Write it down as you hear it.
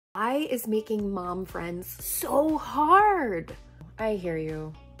Why is making mom friends so hard? I hear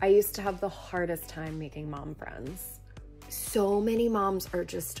you. I used to have the hardest time making mom friends. So many moms are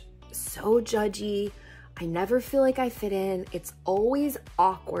just so judgy. I never feel like I fit in. It's always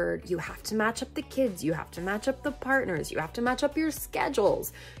awkward. You have to match up the kids. You have to match up the partners. You have to match up your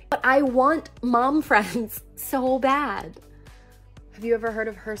schedules. But I want mom friends so bad. Have you ever heard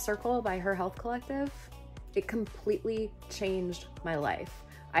of Her Circle by Her Health Collective? It completely changed my life.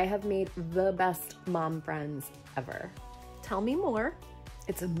 I have made the best mom friends ever. Tell me more.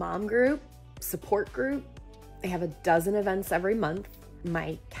 It's a mom group, support group. They have a dozen events every month.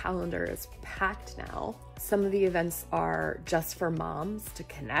 My calendar is packed now. Some of the events are just for moms to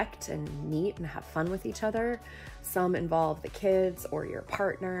connect and meet and have fun with each other. Some involve the kids or your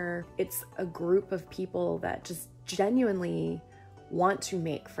partner. It's a group of people that just genuinely want to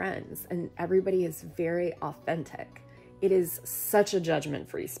make friends, and everybody is very authentic. It is such a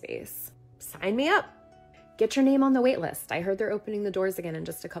judgment-free space. Sign me up. Get your name on the wait list. I heard they're opening the doors again in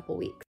just a couple weeks.